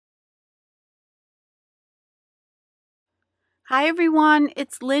Hi everyone,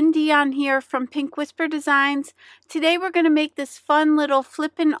 it's Lynn Dion here from Pink Whisper Designs. Today we're going to make this fun little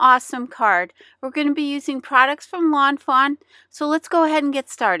Flippin Awesome card. We're going to be using products from Lawn Fawn, so let's go ahead and get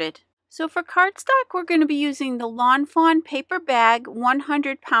started. So for cardstock, we're going to be using the Lawn Fawn paper bag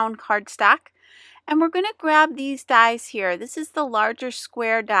 100-pound cardstock. And we're going to grab these dies here. This is the larger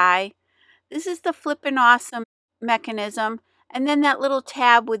square die. This is the Flippin Awesome mechanism, and then that little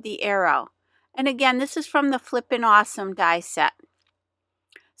tab with the arrow. And again, this is from the Flippin Awesome Die Set.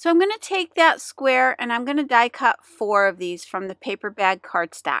 So I'm going to take that square and I'm going to die cut 4 of these from the paper bag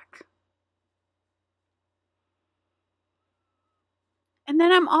cardstock. And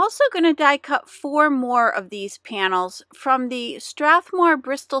then I'm also going to die cut 4 more of these panels from the Strathmore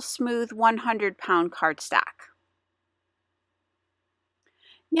Bristol Smooth 100-pound cardstock.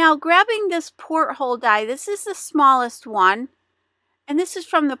 Now grabbing this Porthole die, this is the smallest one. And this is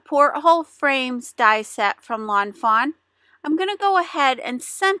from the Porthole Frames die set from Lawn Fawn. I'm going to go ahead and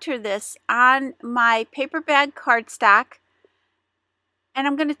center this on my paper bag cardstock. And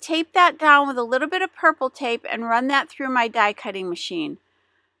I'm going to tape that down with a little bit of purple tape and run that through my die cutting machine.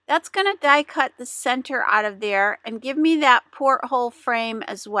 That's going to die cut the center out of there and give me that Porthole frame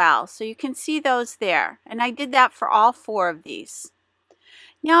as well. So you can see those there. And I did that for all 4 of these.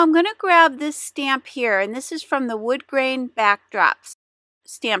 Now I'm going to grab this stamp here, and this is from the Woodgrain Backdrops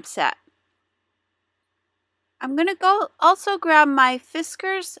stamp set. I'm going to also grab my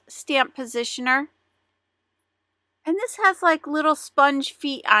Fiskars stamp positioner, and this has like little sponge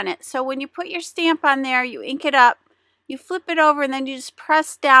feet on it, so when you put your stamp on there, you ink it up, you flip it over, and then you just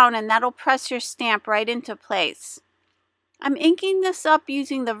press down and that'll press your stamp right into place. I'm inking this up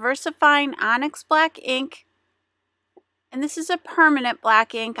using the VersaFine Onyx Black ink, and this is a permanent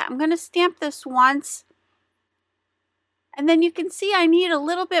black ink. I'm going to stamp this once, and then you can see I need a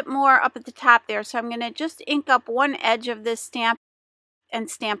little bit more up at the top there, so I'm going to just ink up one edge of this stamp and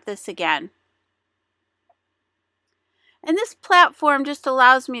stamp this again. And this platform just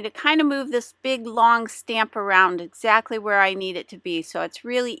allows me to kind of move this big long stamp around exactly where I need it to be, so it's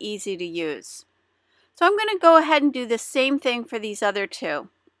really easy to use. So I'm going to go ahead and do the same thing for these other 2.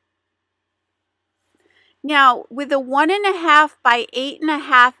 Now, with a 1.5 by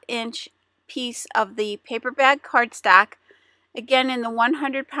 8.5 inch piece of the paper bag cardstock, again in the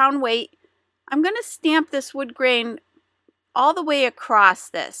 100-pound weight, I'm going to stamp this wood grain all the way across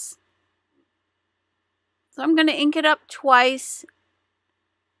this. So I'm going to ink it up twice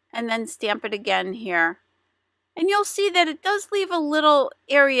and then stamp it again here. And you'll see that it does leave a little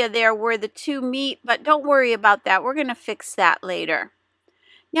area there where the 2 meet, but don't worry about that. We're going to fix that later.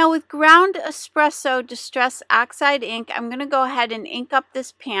 Now with ground Espresso Distress Oxide ink, I'm going to go ahead and ink up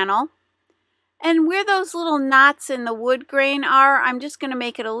this panel. And where those little knots in the wood grain are, I'm just going to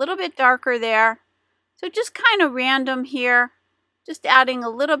make it a little bit darker there. So just kind of random here, just adding a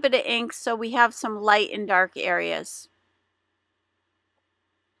little bit of ink so we have some light and dark areas.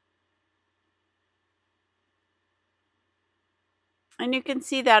 And you can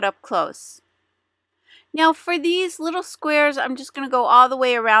see that up close. Now for these little squares, I'm just going to go all the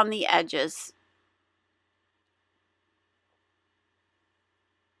way around the edges.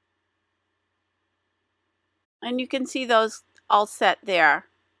 And you can see those all set there.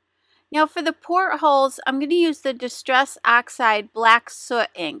 Now for the portholes, I'm going to use the Distress Oxide Black Soot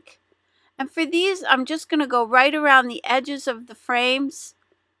ink. And for these, I'm just going to go right around the edges of the frames,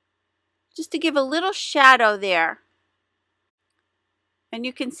 just to give a little shadow there. And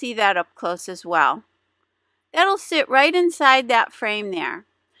you can see that up close as well. That'll sit right inside that frame there.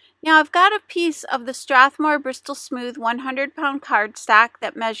 Now I've got a piece of the Strathmore Bristol Smooth 100-pound cardstock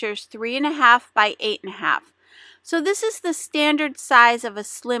that measures 3.5 by 8.5. So this is the standard size of a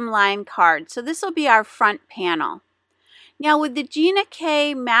Slimline card. So this will be our front panel. Now with the Gina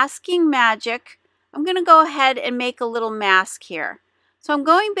K Masking Magic, I'm going to go ahead and make a little mask here. So I'm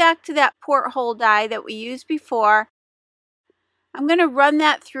going back to that porthole die that we used before. I'm going to run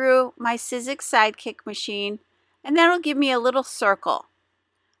that through my Sizzix Sidekick machine, and that'll give me a little circle.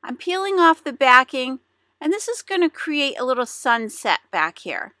 I'm peeling off the backing, and this is going to create a little sunset back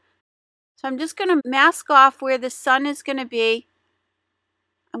here. So I'm just going to mask off where the sun is going to be.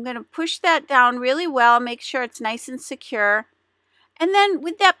 I'm going to push that down really well, make sure it's nice and secure. And then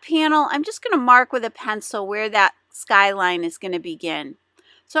with that panel, I'm just going to mark with a pencil where that skyline is going to begin.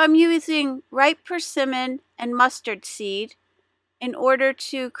 So I'm using ripe persimmon and mustard seed in order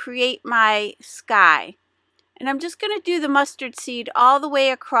to create my sky. And I'm just going to do the mustard seed all the way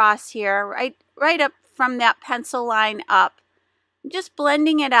across here, right up from that pencil line up. I'm just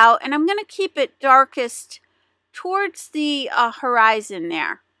blending it out, and I'm going to keep it darkest towards the horizon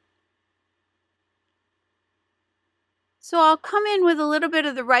there. So I'll come in with a little bit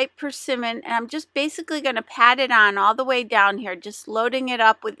of the ripe persimmon, and I'm just basically going to pat it on all the way down here, just loading it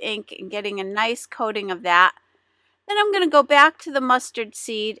up with ink and getting a nice coating of that. Then I'm going to go back to the mustard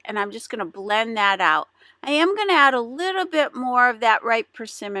seed, and I'm just going to blend that out. I am going to add a little bit more of that ripe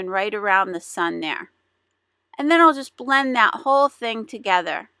persimmon right around the sun there. And then I'll just blend that whole thing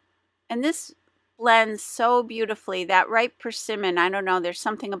together. And this blends so beautifully. That ripe persimmon, I don't know, there's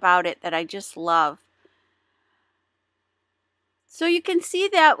something about it that I just love. So you can see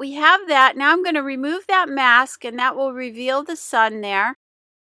that we have that. Now I'm going to remove that mask, and that will reveal the sun there.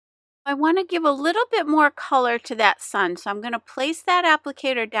 I want to give a little bit more color to that sun, so I'm going to place that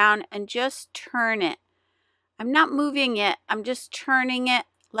applicator down and just turn it. I'm not moving it, I'm just turning it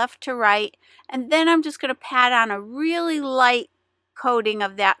left to right, and then I'm just going to pat on a really light coating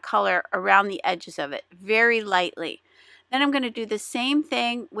of that color around the edges of it, very lightly. Then I'm going to do the same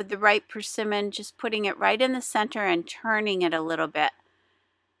thing with the ripe persimmon, just putting it right in the center and turning it a little bit.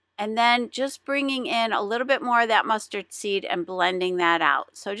 And then just bringing in a little bit more of that mustard seed and blending that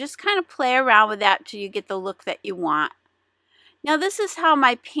out. So just kind of play around with that till you get the look that you want. Now this is how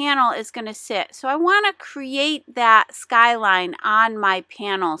my panel is going to sit. So I want to create that skyline on my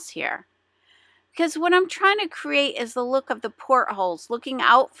panels here. Because what I'm trying to create is the look of the portholes, looking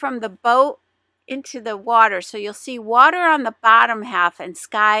out from the boat into the water. So you'll see water on the bottom half and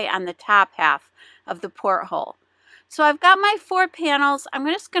sky on the top half of the porthole. So I've got my 4 panels. I'm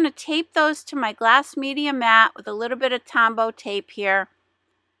just going to tape those to my glass media mat with a little bit of Tombow tape here.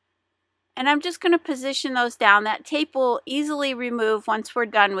 And I'm just going to position those down. That tape will easily remove once we're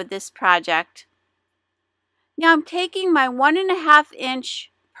done with this project. Now I'm taking my 1.5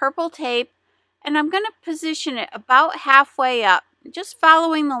 inch purple tape, and I'm going to position it about halfway up, just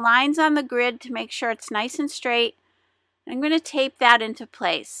following the lines on the grid to make sure it's nice and straight. And I'm going to tape that into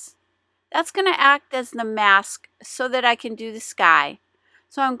place. That's going to act as the mask so that I can do the sky.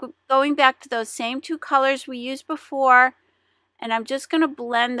 So I'm going back to those same 2 colors we used before, and I'm just going to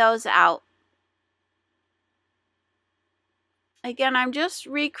blend those out. Again, I'm just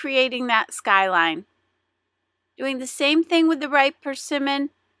recreating that skyline. Doing the same thing with the ripe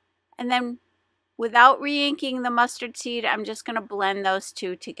persimmon, and then without re-inking the mustard seed, I'm just going to blend those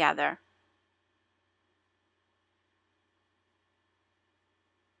 2 together.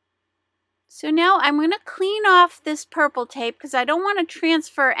 So now I'm going to clean off this purple tape because I don't want to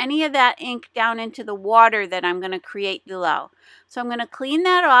transfer any of that ink down into the water that I'm going to create below. So I'm going to clean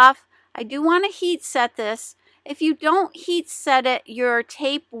that off. I do want to heat set this. If you don't heat set it, your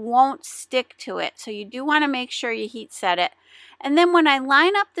tape won't stick to it. So you do want to make sure you heat set it. And then when I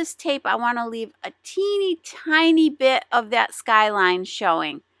line up this tape, I want to leave a teeny tiny bit of that skyline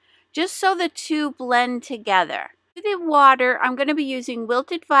showing, just so the 2 blend together. For the water, I'm going to be using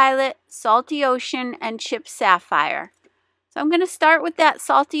Wilted Violet, Salty Ocean, and Chipped Sapphire. So I'm going to start with that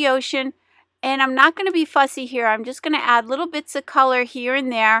Salty Ocean, and I'm not going to be fussy here. I'm just going to add little bits of color here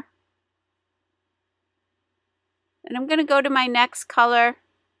and there. And I'm going to go to my next color.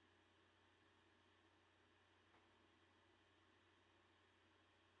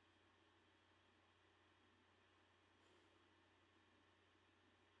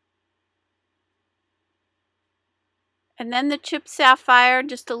 And then the Chipped Sapphire,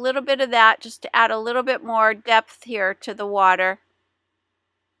 just a little bit of that, just to add a little bit more depth here to the water.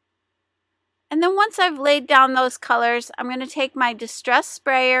 And then once I've laid down those colors, I'm going to take my Distress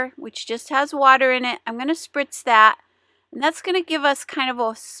Sprayer, which just has water in it. I'm going to spritz that. And that's going to give us kind of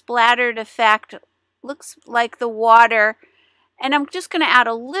a splattered effect. Looks like the water. And I'm just going to add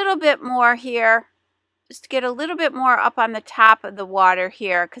a little bit more here, just to get a little bit more up on the top of the water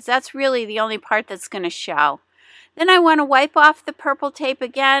here, because that's really the only part that's going to show. Then I want to wipe off the purple tape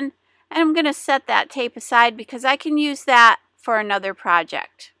again, and I'm going to set that tape aside because I can use that for another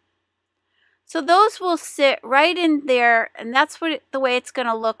project. So those will sit right in there, and that's the way it's going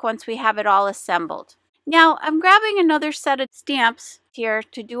to look once we have it all assembled. Now I'm grabbing another set of stamps here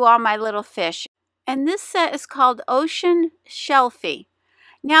to do all my little fish, and this set is called Ocean Shell-fie.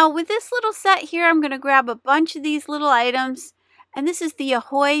 Now with this little set here, I'm going to grab a bunch of these little items, and this is the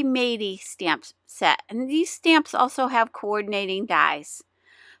Ahoy Matey stamp set, and these stamps also have coordinating dies.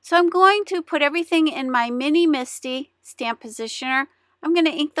 So I'm going to put everything in my Mini Misty stamp positioner. I'm going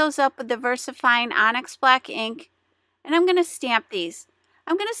to ink those up with the VersaFine Onyx Black ink, and I'm going to stamp these.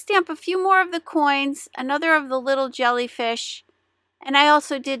 I'm going to stamp a few more of the coins, another of the little jellyfish, and I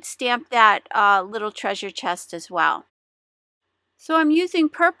also did stamp that little treasure chest as well. So I'm using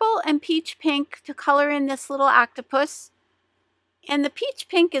purple and peach pink to color in this little octopus. And the peach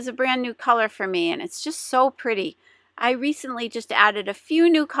pink is a brand new color for me, and it's just so pretty. I recently just added a few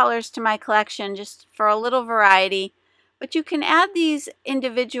new colors to my collection just for a little variety. But you can add these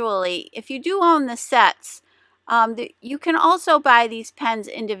individually. If you do own the sets, you can also buy these pens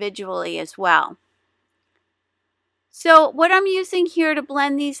individually as well. So what I'm using here to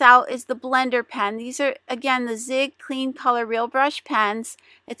blend these out is the blender pen. These are, again, the Zig Clean Color Real Brush pens.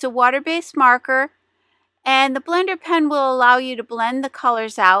 It's a water-based marker, and the blender pen will allow you to blend the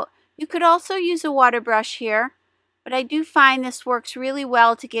colors out. You could also use a water brush here, but I do find this works really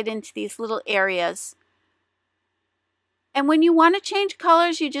well to get into these little areas. And when you want to change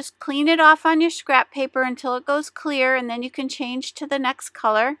colors, you just clean it off on your scrap paper until it goes clear, and then you can change to the next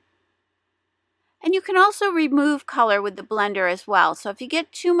color. And you can also remove color with the blender as well. So if you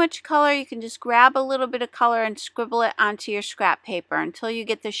get too much color, you can just grab a little bit of color and scribble it onto your scrap paper until you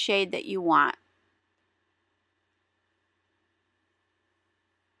get the shade that you want.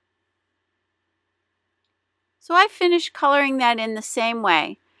 So I finished coloring that in the same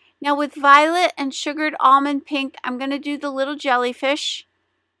way. Now with violet and sugared almond pink, I'm going to do the little jellyfish.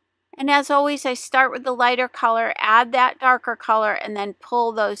 And as always, I start with the lighter color, add that darker color, and then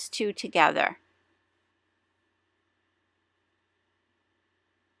pull those two together.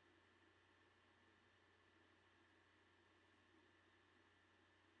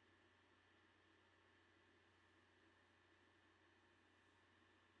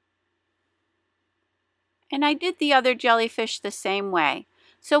 And I did the other jellyfish the same way.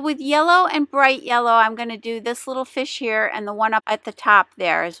 So with yellow and bright yellow, I'm going to do this little fish here and the one up at the top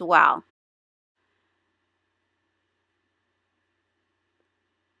there as well.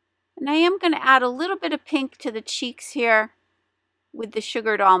 And I am going to add a little bit of pink to the cheeks here with the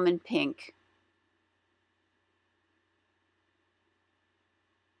sugared almond pink.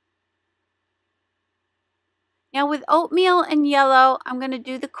 Now with oatmeal and yellow, I'm going to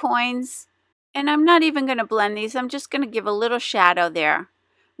do the coins. And I'm not even going to blend these. I'm just going to give a little shadow there.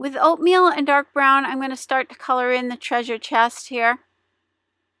 With oatmeal and dark brown, I'm going to start to color in the treasure chest here.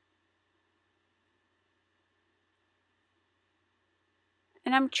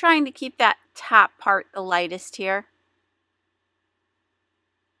 And I'm trying to keep that top part the lightest here.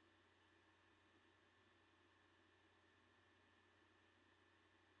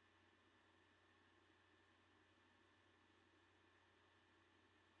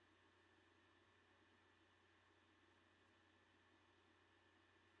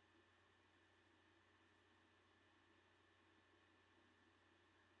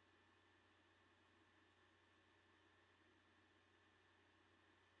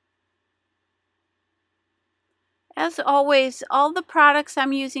 As always, all the products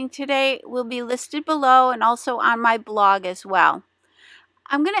I'm using today will be listed below and also on my blog as well.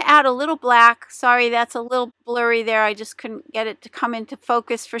 I'm going to add a little black. Sorry, that's a little blurry there. I just couldn't get it to come into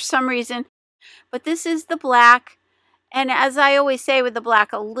focus for some reason. But this is the black. And as I always say with the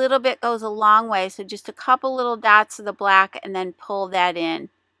black, a little bit goes a long way. So just a couple little dots of the black and then pull that in.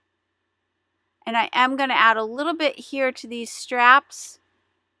 And I am going to add a little bit here to these straps.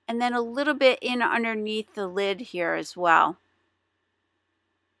 And then a little bit in underneath the lid here as well.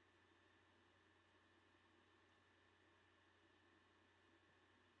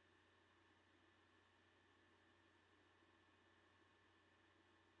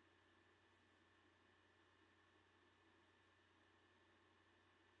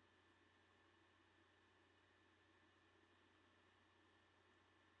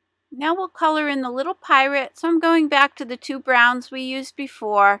 Now we'll color in the little pirate. So I'm going back to the two browns we used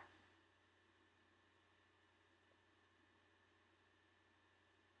before.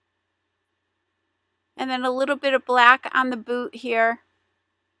 And then a little bit of black on the boot here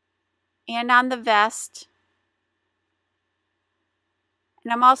and on the vest.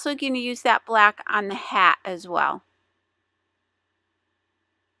 And I'm also going to use that black on the hat as well.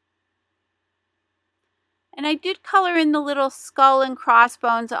 And I did color in the little skull and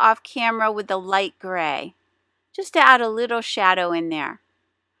crossbones off camera with the light gray, just to add a little shadow in there.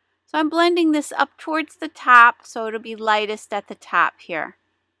 So I'm blending this up towards the top so it'll be lightest at the top here.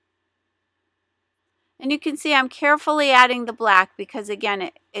 And you can see I'm carefully adding the black because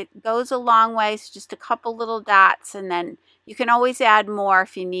again it goes a long way. It's just a couple little dots and then you can always add more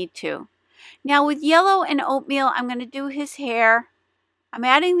if you need to. Now with yellow and oatmeal, I'm going to do his hair. I'm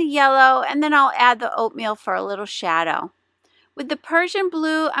adding the yellow and then I'll add the oatmeal for a little shadow. With the Persian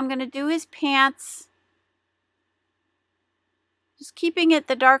blue, I'm going to do his pants. Just keeping it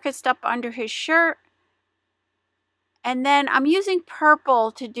the darkest up under his shirt. And then I'm using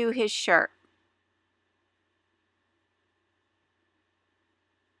purple to do his shirt.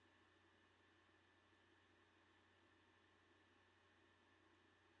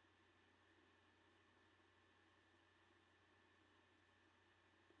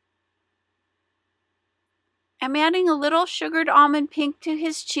 I'm adding a little sugared almond pink to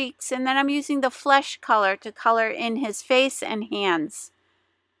his cheeks, and then I'm using the flesh color to color in his face and hands.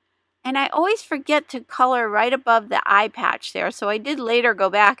 And I always forget to color right above the eye patch there, so I did later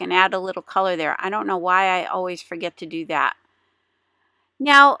go back and add a little color there. I don't know why I always forget to do that.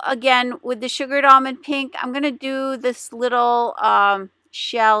 Now, again, with the sugared almond pink, I'm going to do this little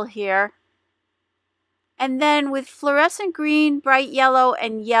shell here. And then with fluorescent green, bright yellow,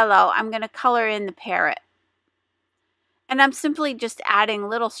 and yellow, I'm going to color in the parrot. And I'm simply just adding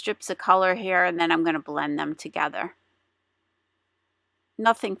little strips of color here, and then I'm going to blend them together.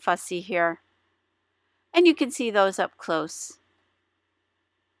 Nothing fussy here. And you can see those up close.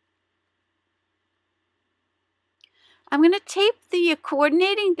 I'm going to tape the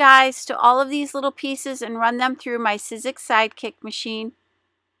coordinating dies to all of these little pieces and run them through my Sizzix Sidekick machine.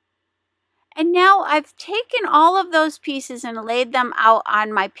 And now I've taken all of those pieces and laid them out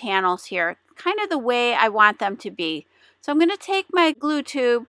on my panels here, kind of the way I want them to be. So I'm going to take my glue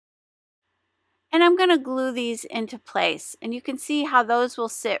tube and I'm going to glue these into place. And you can see how those will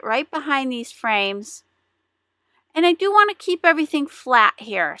sit right behind these frames. And I do want to keep everything flat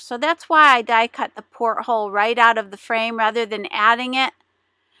here. So that's why I die cut the porthole right out of the frame rather than adding it.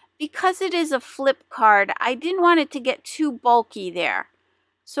 Because it is a flip card, I didn't want it to get too bulky there.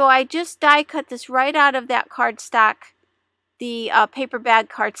 So I just die cut this right out of that cardstock, the paper bag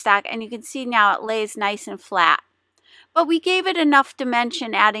cardstock, and you can see now it lays nice and flat. But we gave it enough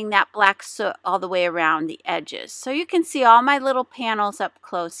dimension adding that black soot all the way around the edges. So you can see all my little panels up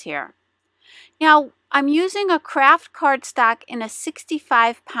close here. Now I'm using a craft cardstock in a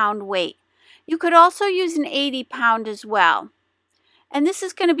 65-pound weight. You could also use an 80-pound as well. And this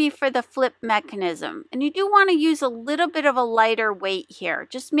is going to be for the flip mechanism. And you do want to use a little bit of a lighter weight here.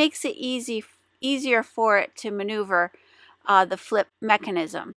 Just makes it easier for it to maneuver the flip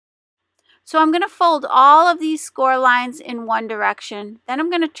mechanism. So I'm going to fold all of these score lines in one direction. Then I'm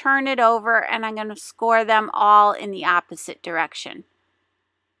going to turn it over and I'm going to score them all in the opposite direction.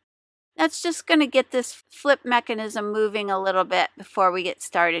 That's just going to get this flip mechanism moving a little bit before we get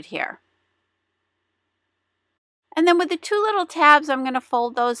started here. And then with the two little tabs, I'm going to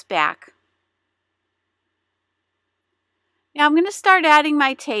fold those back. Now I'm going to start adding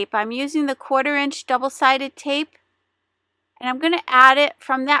my tape. I'm using the 1/4 inch double-sided tape. And I'm going to add it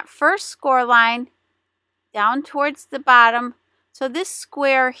from that first score line down towards the bottom. So this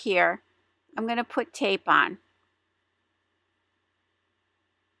square here, I'm going to put tape on.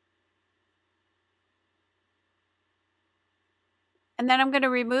 And then I'm going to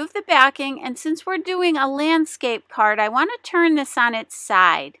remove the backing, and since we're doing a landscape card, I want to turn this on its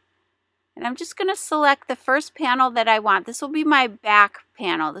side. And I'm just going to select the first panel that I want. This will be my back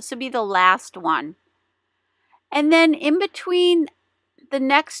panel. This will be the last one. And then in between the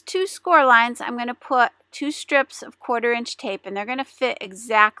next two score lines, I'm going to put 2 strips of 1/4 inch tape, and they're going to fit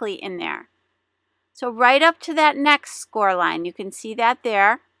exactly in there. So right up to that next score line, you can see that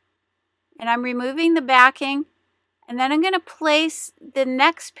there. And I'm removing the backing. And then I'm going to place the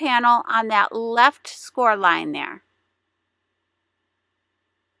next panel on that left score line there.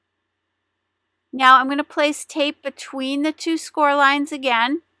 Now I'm going to place tape between the 2 score lines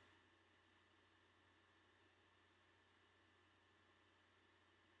again.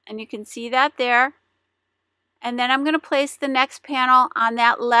 And you can see that there. And then I'm going to place the next panel on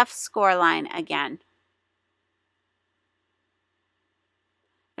that left score line again.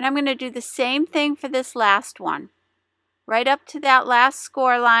 And I'm going to do the same thing for this last one. Right up to that last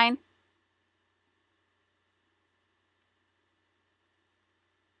score line.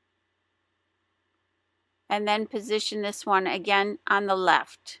 And then position this one again on the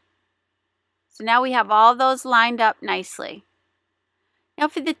left. So now we have all those lined up nicely. Now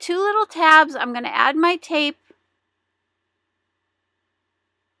for the 2 little tabs, I'm going to add my tape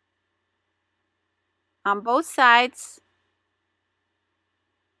on both sides.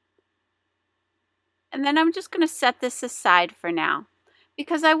 And then I'm just going to set this aside for now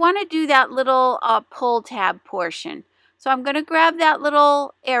because I want to do that little pull tab portion. So I'm going to grab that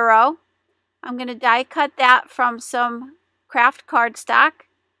little arrow. I'm going to die cut that from some craft cardstock.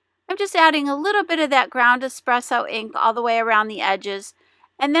 I'm just adding a little bit of that ground espresso ink all the way around the edges.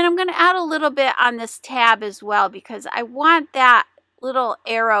 And then I'm going to add a little bit on this tab as well because I want that little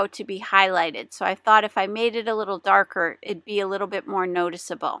arrow to be highlighted. So I thought if I made it a little darker, it'd be a little bit more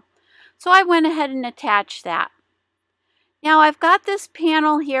noticeable. So I went ahead and attached that. Now I've got this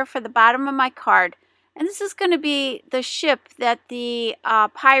panel here for the bottom of my card, and this is going to be the ship that the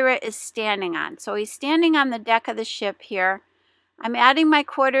pirate is standing on. So he's standing on the deck of the ship here. I'm adding my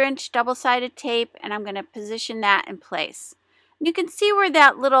 1/4 inch double-sided tape, and I'm going to position that in place. You can see where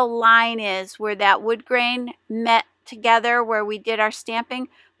that little line is, where that wood grain met together where we did our stamping.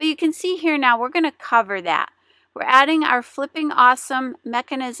 But you can see here now we're going to cover that. We're adding our Flippin Awesome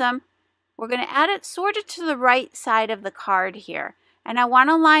mechanism. We're going to add it sort of to the right side of the card here. And I want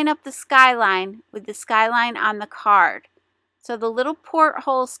to line up the skyline with the skyline on the card. So the little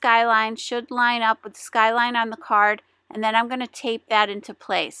porthole skyline should line up with the skyline on the card, and then I'm going to tape that into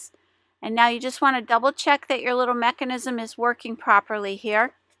place. And now you just want to double check that your little mechanism is working properly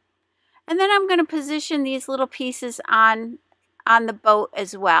here. And then I'm going to position these little pieces on the boat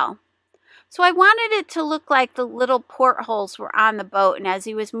as well. So I wanted it to look like the little portholes were on the boat, and as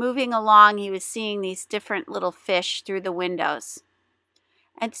he was moving along he was seeing these different little fish through the windows.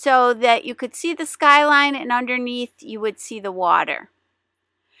 And so that you could see the skyline and underneath you would see the water.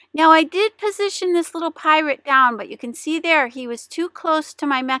 Now I did position this little pirate down, but you can see there he was too close to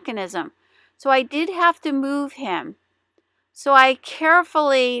my mechanism. So I did have to move him. So I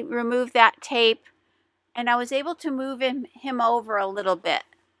carefully removed that tape and I was able to move him over a little bit.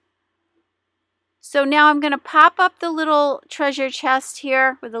 So now I'm going to pop up the little treasure chest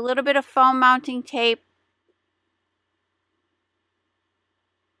here with a little bit of foam mounting tape.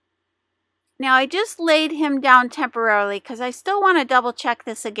 Now I just laid him down temporarily because I still want to double check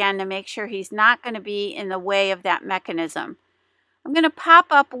this again to make sure he's not going to be in the way of that mechanism. I'm going to pop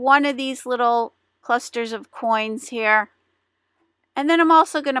up one of these little clusters of coins here. And then I'm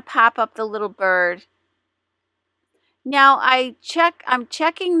also going to pop up the little bird. Now I'm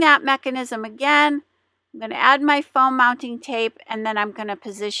checking that mechanism again. I'm going to add my foam mounting tape and then I'm going to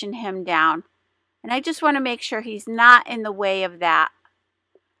position him down. And I just want to make sure he's not in the way of that.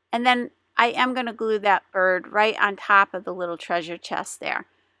 And then I am going to glue that bird right on top of the little treasure chest there.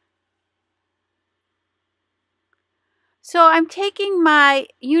 So I'm taking my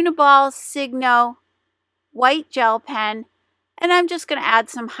Uniball Signo white gel pen and I'm just going to add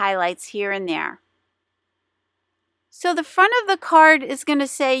some highlights here and there. So the front of the card is going to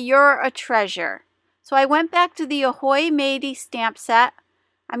say, "You're a treasure." So I went back to the Ahoy Matey stamp set.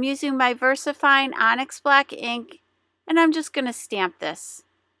 I'm using my VersaFine Onyx Black ink and I'm just going to stamp this.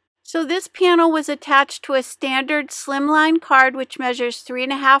 So this panel was attached to a standard Slimline card which measures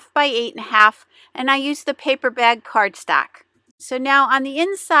 3.5 by 8.5, and I used the paper bag cardstock. So now on the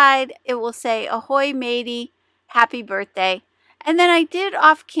inside it will say Ahoy Matey, happy birthday. And then I did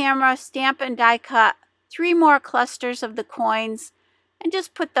off camera stamp and die cut 3 more clusters of the coins and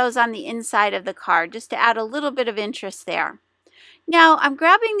just put those on the inside of the card just to add a little bit of interest there. Now I'm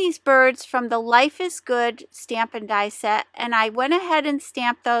grabbing these birds from the Life is Good stamp and die set, and I went ahead and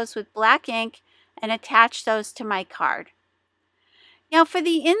stamped those with black ink and attached those to my card. Now for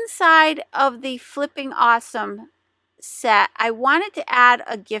the inside of the Flippin Awesome set, I wanted to add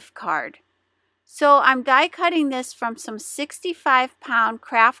a gift card. So I'm die cutting this from some 65-pound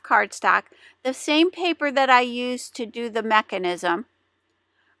craft cardstock, the same paper that I used to do the mechanism.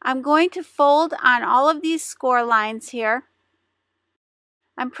 I'm going to fold on all of these score lines here.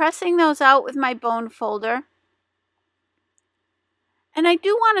 I'm pressing those out with my bone folder. And I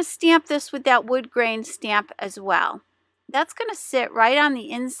do want to stamp this with that wood grain stamp as well. That's going to sit right on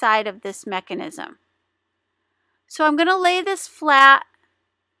the inside of this mechanism. So I'm going to lay this flat.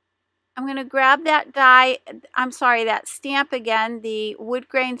 I'm going to grab that that stamp again, the wood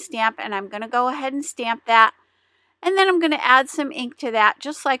grain stamp, and I'm going to go ahead and stamp that. And then I'm going to add some ink to that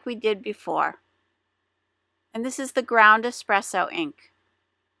just like we did before. And this is the ground espresso ink.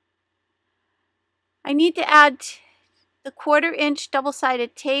 I need to add the 1/4 inch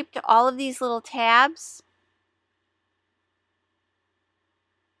double-sided tape to all of these little tabs.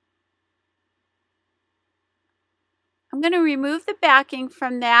 I'm going to remove the backing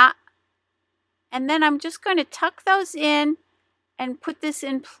from that, and then I'm just going to tuck those in and put this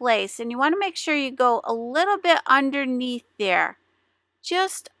in place. And you want to make sure you go a little bit underneath there,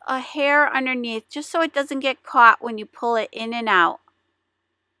 just a hair underneath, just so it doesn't get caught when you pull it in and out.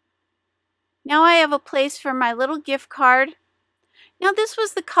 Now I have a place for my little gift card. Now this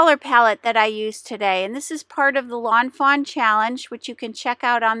was the color palette that I used today, and this is part of the Lawn Fawn challenge, which you can check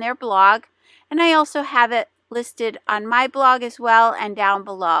out on their blog. And I also have it listed on my blog as well and down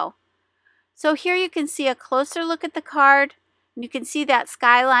below. So here you can see a closer look at the card. And you can see that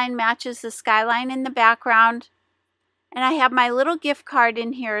skyline matches the skyline in the background. And I have my little gift card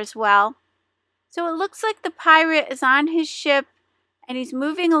in here as well. So it looks like the pirate is on his ship and he's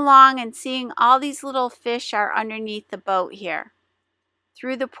moving along and seeing all these little fish are underneath the boat here,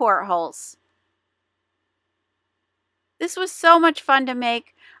 through the portholes. This was so much fun to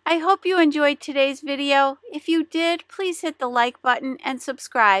make. I hope you enjoyed today's video. If you did, please hit the like button and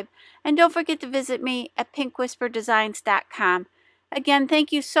subscribe. And don't forget to visit me at pinkwhisperdesigns.com. Again,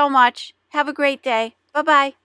 thank you so much. Have a great day. Bye-bye.